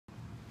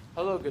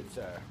Hello, good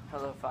sir.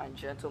 Hello, fine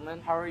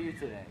gentlemen. How are you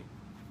today?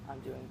 I'm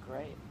doing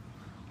great.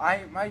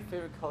 My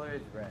favorite color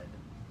is red.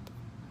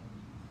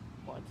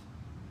 What?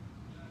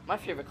 My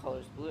favorite color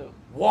is blue.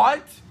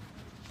 What?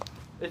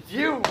 It's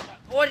you!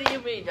 What do you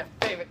mean your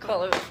favorite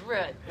color is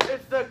red?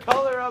 It's the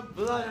color of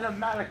blood in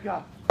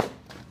America.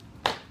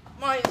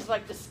 Mine is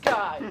like the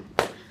sky.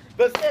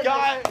 The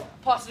sky!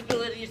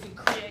 Possibilities and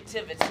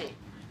creativity.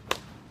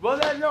 Well,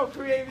 there's no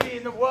creativity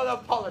in the world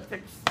of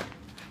politics.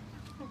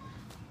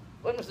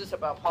 When was this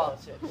about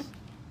politics?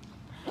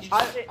 Did you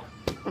just say...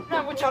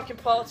 Now we're talking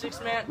politics,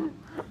 man.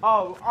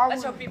 Oh,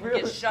 That's how people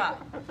get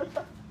shot.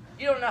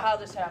 You don't know how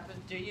this happened,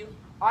 do you?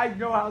 I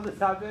know how this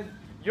happened.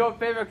 Your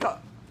favorite color.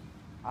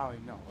 I don't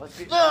even know. Let's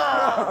be.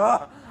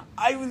 Ah!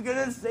 I was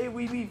gonna say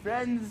we be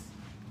friends.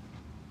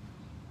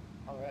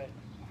 Alright.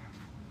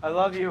 I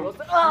love you.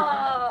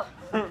 Ah!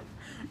 I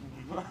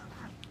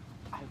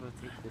will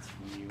take this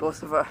from you.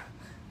 Both of our...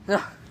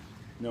 No.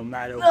 No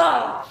matter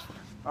Ah!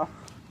 what.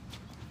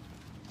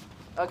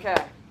 Okay.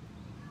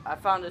 I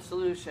found a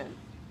solution.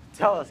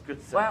 Tell us,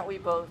 good sir. Why don't we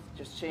both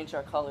just change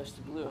our colors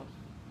to blue?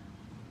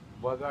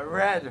 What about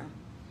red?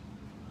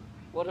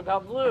 What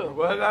about blue?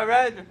 What about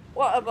red?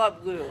 What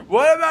about blue?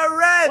 What about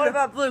red? What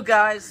about blue,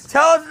 guys?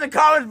 Tell us in the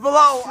comments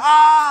below.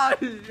 Ah!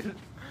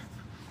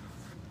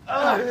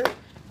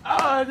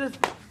 This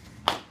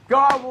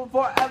God will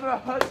forever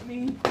hurt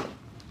me.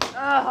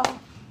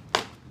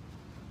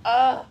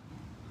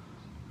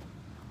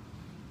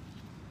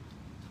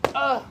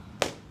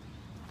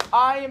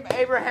 I am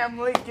Abraham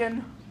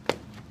Lincoln.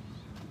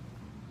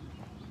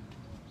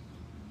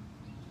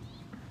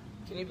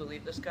 Can you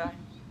believe this guy?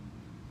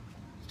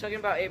 He's talking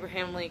about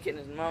Abraham Lincoln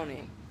and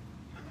moaning.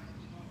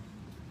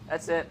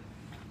 That's it.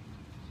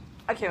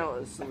 I came up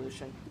with a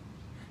solution.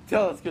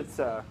 Tell us, good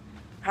sir.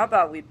 How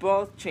about we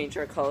both change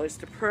our colors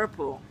to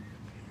purple?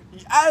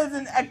 That is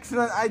an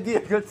excellent idea,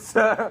 good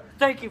sir.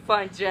 Thank you,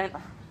 fine gent.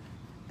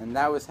 And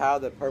that was how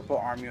the Purple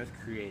Army was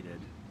created.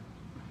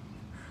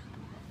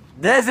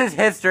 This is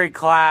history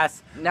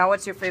class. Now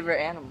what's your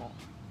favorite animal?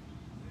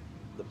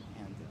 The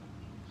panda.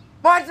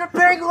 Mine's a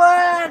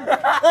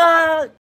penguin!